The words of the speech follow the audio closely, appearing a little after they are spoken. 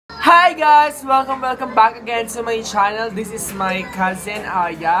Hi guys! Welcome back again to my channel. This is my cousin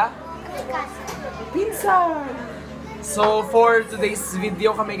Aya. Pinsan! So for today's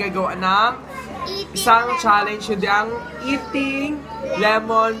video kami gagawa ng isang challenge. Hindi ang eating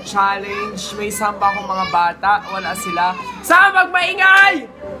lemon challenge. May samba akong mga bata. Wala sila. Sama magmaingay!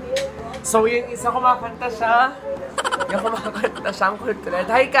 So yung isa kumakanta siya. Yung kumakanta siyang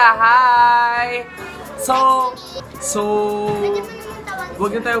kultulet. Hi ka! Hi! So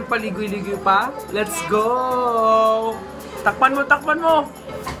huwag na tayong paligoy-ligoy pa. Let's go! Takpan mo, takpan mo!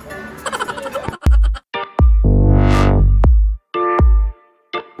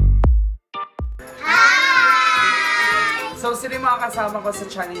 Hi! So, sila yung mga kasama ko sa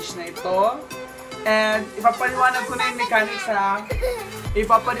challenge na ito. And, ipapaliwanag ko na yung mechanics ha.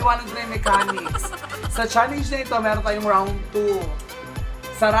 Ipapaliwanag ko na yung mechanics. Sa challenge na ito, meron tayong round 2.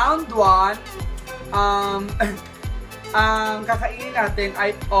 Sa round 1, ang kakainin natin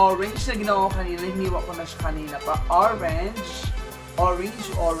ay orange na ginawa ko kanina. Hiniwa ko na siya kanina pa. Orange.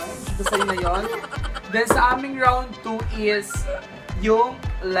 Basta yun na yun. Then sa aming round 2 is yung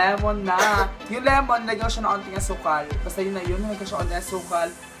lemon na. Yung lemon, lagyan ko siya ng onting asukal. Basta yun na yun. Lagyan ko siya ng onting asukal.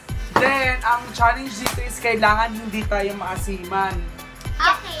 Then, ang challenge dito is kailangan hindi tayo maasiman.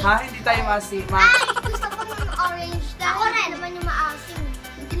 Okay. Ha? Hindi tayo maasiman. Ay! Gusto ko ng orange. Ako rin. Hindi naman yung maasim.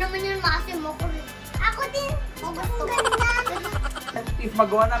 Hindi naman yung maasim mo ko rin. Ako din. Gusto ganda. At if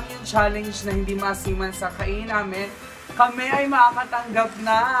magawa namin yung challenge na hindi masiman sa kain namin, kami ay makakatanggap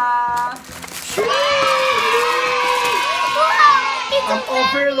na ang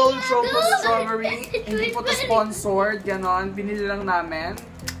overload choco strawberry. Hindi po to sponsored, ganon. Binili lang namin.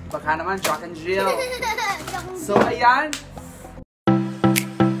 Baka naman Jack and Jill. So ayan.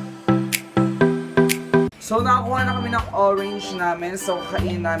 So nakakuha na kami ng orange namin. So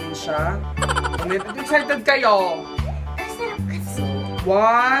kain namin siya. Excited kayo?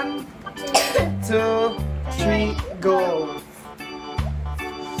 1, 2, 3, go!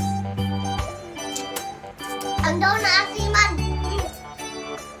 Ang daw na asiman.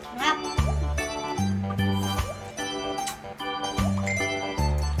 Sarap.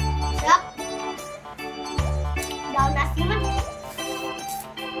 Sarap. Daw na asiman.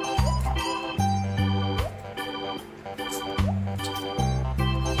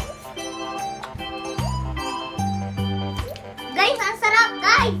 Guys, ang sarap,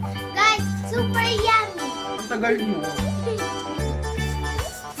 guys! Guys, super yummy! Ang tagal mo.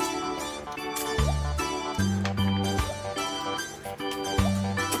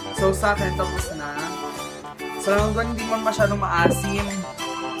 So sa akin, tapos na. So hanggang hindi mo masyadong maasim.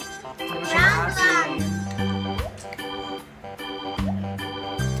 Hindi masyadong maasim.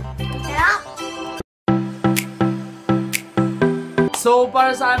 Sarap! So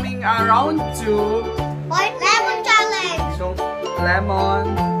para sa aming round 2, Lemon challenge! so, lemon.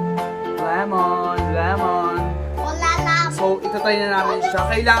 Wala na. So, itatry na namin siya.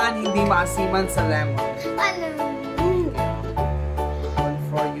 Kailangan hindi maasiman sa lemon. Ano? One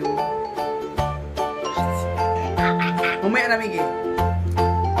for you. Mamaya na, Miggy.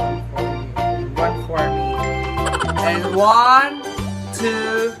 One for me. And 1,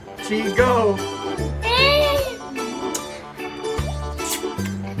 2, 3, go!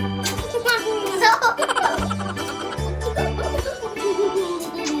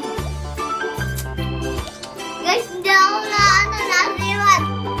 Guys, hindi ako nasiwan.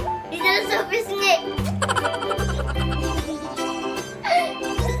 Dito sa pisngi.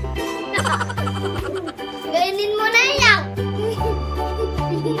 Gainin mo na yan.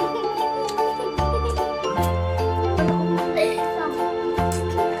 Ang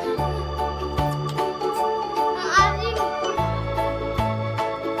asim.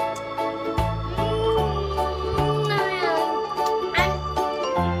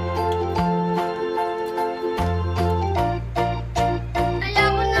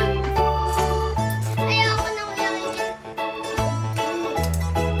 Ayoko na ulit.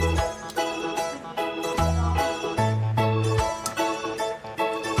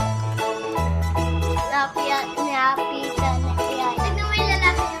 Nilapitan na siya. Tignan mo yung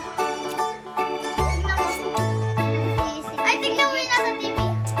lalaki. Tignan mo. Ay, tignan mo yung nasa TV.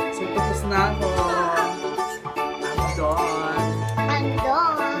 So, tapos na ako. I'm done.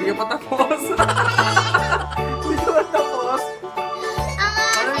 Andon. Hindi ka pa tapos. Hindi ka pa tapos.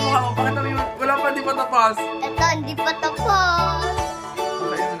 Ano yung mukha mo? Pakita mo yung... Wala pa, hindi pa tapos. Ito, hindi pa tapos.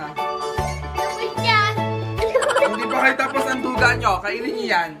 Okay, ano na? Tapos yan. Hindi pa kayo tapos ang duga nyo. Kainin niyo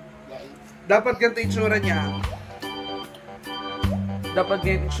yan. Dapat ganito yung itsura niya. Dapat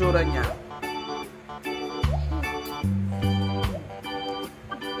ganito yung itsura niya.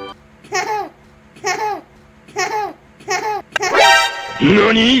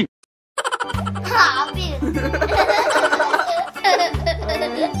 NANI?! Habil.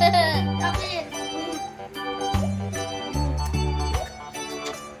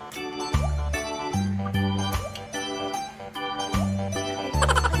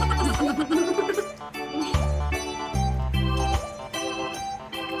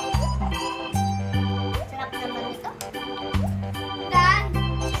 Sarap naman ito. Dan,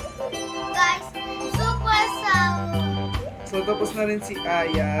 guys, super sour. So, tapos na rin si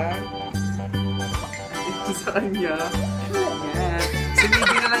Aya. Ito sa kanya. Ayan. Si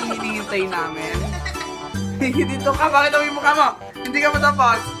Bibi na lang hinihintay namin. Dito ka, bakit ang mukha mo? Hindi ka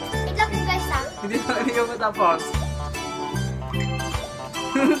matapos. Wait lang guys ha. Hindi ka matapos.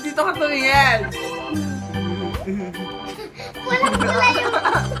 Dito ka tumingin. Walang pula yung...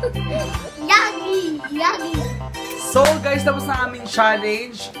 Yagi. So, guys, tapos na aming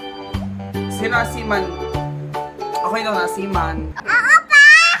challenge. Sino nasiman? Ako yung nasiman. Oo pa!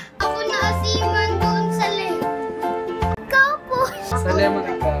 Ako naasiman doon sa lemon. Ikaw po. Sa lemon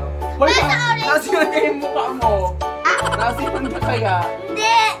ikaw. Hoy, nasiman ka yung mukha mo. Nasiman ka kaya?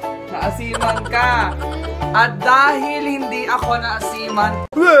 Hindi. Naasiman ka. At dahil hindi ako naasiman,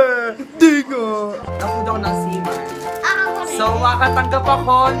 di nga. Ako daw naasiman. Ako rin. So, makatanggap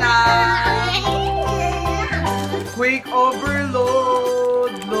ako na quick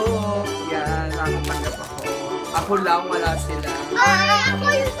overload. Look. Yan, nakatanggap ako. Ako lang, wala sila. Ako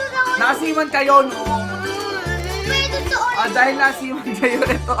yung totoo. Naasiman kayo, no? Pwede doon. Dahil naasiman kayo,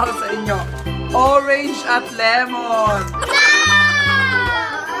 ito ako sa inyo. Orange at lemon.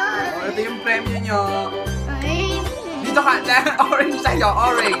 Ito yung premyo nyo. Dito ka, orange tayo,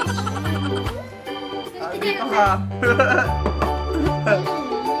 orange. Dito ka.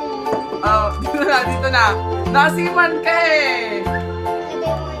 Dito na. Naasiman ka eh.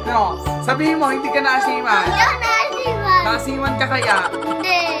 No, sabihin mo, hindi ka naasiman. Naasiman. Naasiman ka kaya?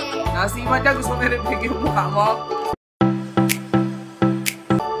 Hindi. Naasiman ka, gusto mo i-repick yung mukha mo?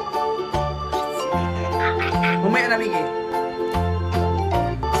 Mamaya na, Miggy.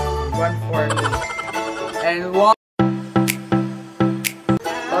 1-4. And 1.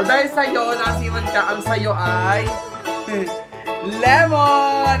 So, dahil sa'yo, nasiman ka, ang sa'yo ay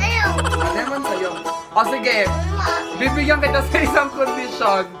lemon! Lemon sa'yo. O sige, bibigyan kita sa isang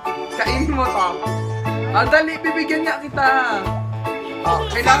kondisyon. Kainin mo to. Dali, bibigyan niya kita.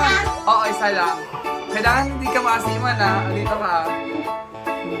 Kailangan, isa lang. Kailangan hindi ka maasiman ha. Dito ka.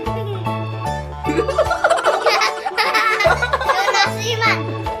 Naasiman.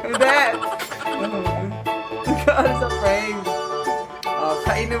 Hindi. Ikaw sa frame.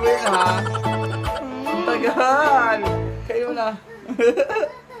 Kainin mo yun ha. Ang tagal. Kain mo na.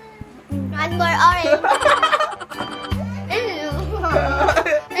 One more orange.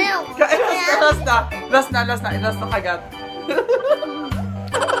 Last na kagat.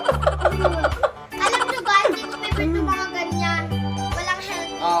 Alam nyo guys, hindi ko favorite yung mga ganyan. Walang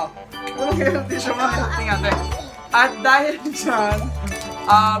healthy. Walang healthy siya, mga healthy nga. At dahil dyan,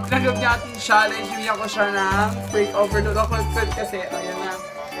 pinagawag niya ating challenge, bigyan ko siya ng quick overload. Ako kasi, ayan na.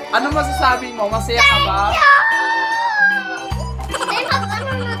 Ano masasabi mo? Masaya ka ba?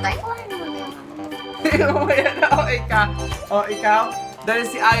 Ikaw? Dahil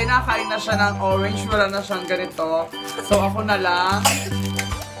si Aya na, kain na siya ng orange, wala na siyang ganito. So, ako na lang.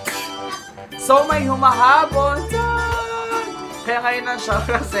 So, may humahabol. Kaya kain na siya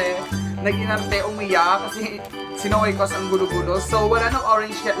kasi nag-inarte, umiyak kasi sinaway ko ang gulo-gulo. So, wala nang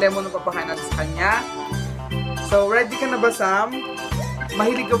orange at lemon na papakain natin sa kanya. So, ready ka na ba, Sam?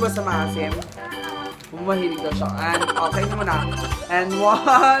 Mahilig ka ba sa maasim? Mahilig daw siya. And, okay mo na. And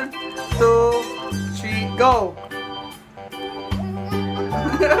 1, 2, 3, go!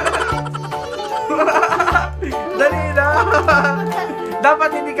 Dali na! Dapat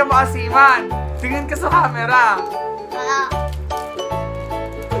hindi ka maasiman. Tingin ka sa camera.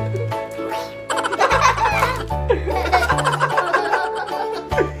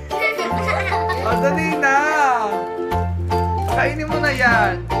 Dali na! Kainin mo na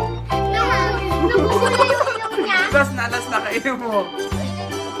yan. Last na, kainin mo.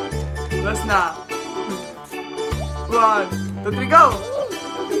 Last na. 1, 2, 3, go!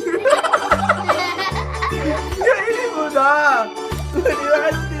 Kainin mo na! Hindi ba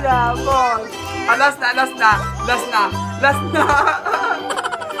kasi tinapos? Last na!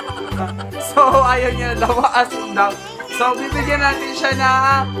 So, ayaw niya na daw, maasim daw. So, bibigyan natin siya na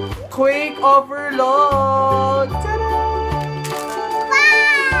quick overload! Tada!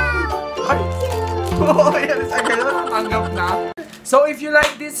 Wow! Oh, yan, sa ganun, natanggap na. So, if you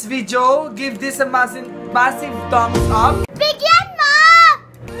like this video, give this a massive thumbs up. Bigyan mo!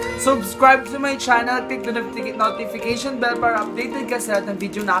 Subscribe to my channel, click the notification bell para updated ka sa lahat ng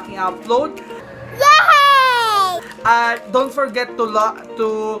video na aking upload. Yay! At don't forget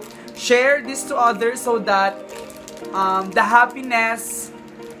to share this to others so that the happiness,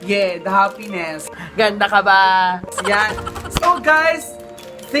 the happiness. Ganda ka ba? Yan. So guys,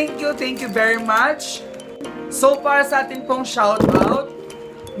 thank you very much. So para sa atin pong shoutout,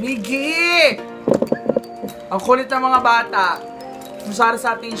 Miggy! Ang kulit ng mga bata. Para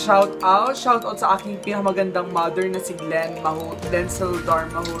sa ating shoutout sa aking pinakamagandang mother na si Saludar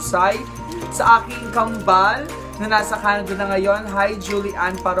Mahusay. Sa aking kambal na nasa Canada na ngayon, hi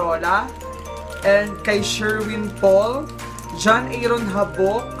Julianne Parola. And kay Sherwin Paul, John Aaron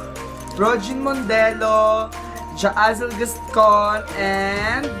Habok, Rogin Mondelo, Jaazel Gascon,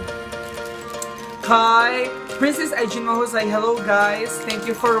 and kay Princess Kierjhoemmahusay. Hello guys, thank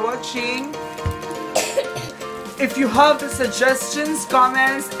you for watching. If you have suggestions,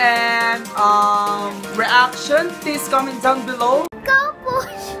 comments, and reaction, please comment down below. Go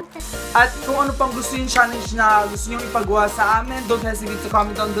push! At kung ano pang gusto yung challenge na gusto nyo ipagawa sa amin, don't hesitate to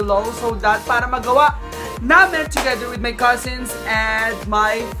comment down below so that para magawa namin together with my cousins and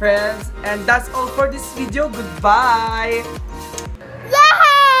my friends. And that's all for this video. Goodbye!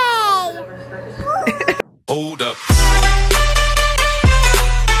 Yay! Hold up.